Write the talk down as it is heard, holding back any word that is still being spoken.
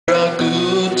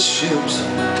ships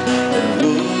and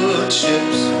wood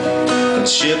ships and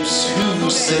ships who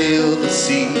sail the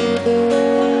sea.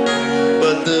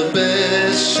 But the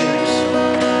best ships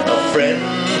are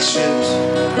friendships,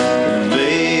 and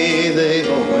may they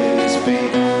always be.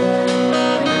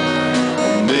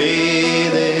 May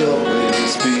they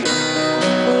always be.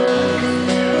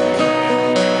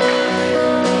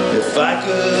 If I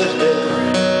could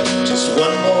have just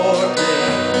one more day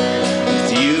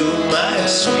with you, my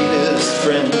sweetest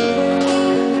friend,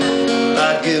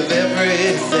 I'd give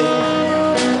everything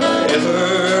I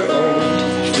ever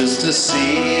owned just to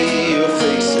see your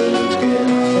face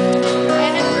again,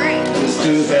 just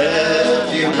to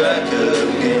have you back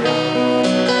again.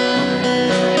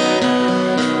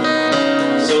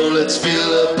 So let's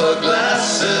fill up our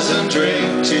glasses and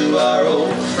drink to our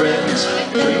old friends,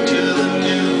 drink to the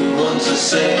new ones the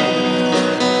same.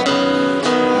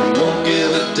 We won't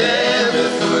give a damn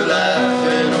if we're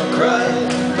laughing or crying,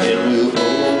 and we'll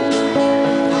hope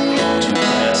to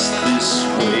pass this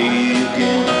way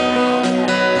again.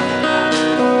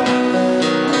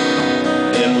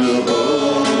 And we'll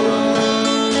hope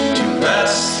to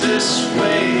pass this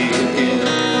way again.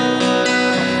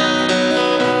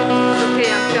 Okay,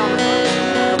 I'm filming.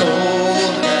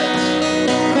 Old hats,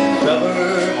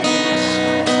 rubber boots,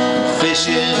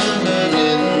 fishing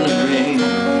in the rain,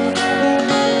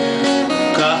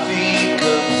 coffee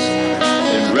cups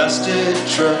and rusted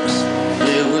trucks.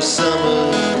 They were some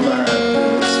of my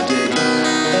best days.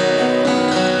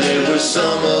 They were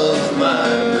some of my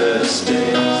best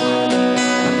days.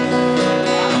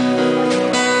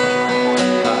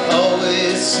 I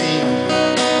always seem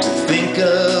to think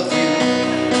of you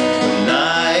when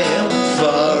I am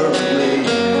far away.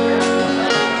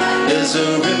 As the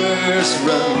rivers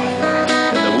run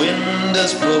and the wind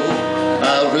does blow,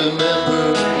 I'll remember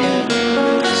you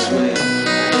this way.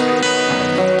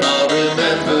 I'll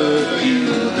remember you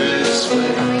this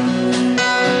way.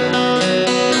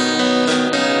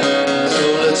 So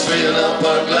let's fill up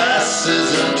our glasses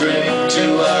and drink to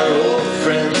our old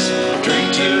friends, drink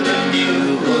to the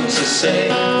new ones the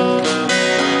same.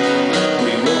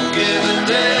 We won't give a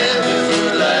damn if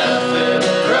we're laughing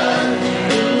or crying,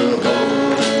 and we'll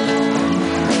hope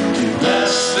to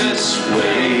pass this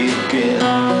way again.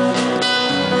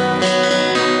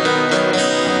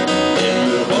 And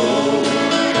we'll hope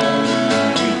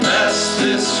to pass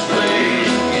this way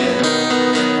again.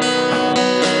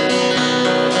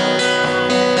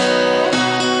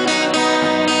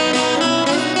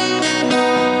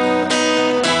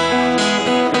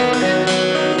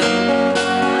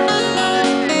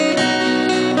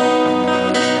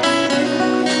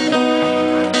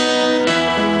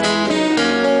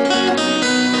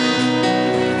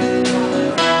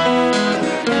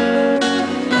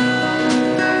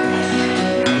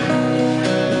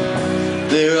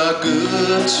 There are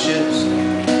good ships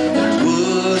and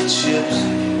wood ships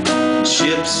and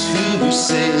ships who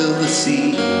sail the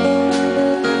sea.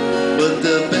 But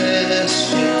the best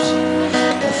ships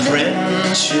are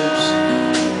friendships,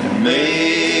 and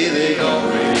may they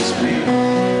always be.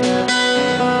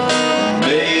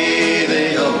 May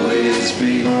they always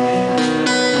be.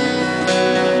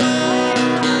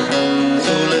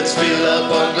 So let's fill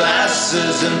up our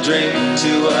glasses and drink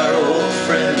to our old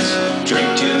friends, drink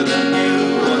to the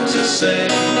new ones the same.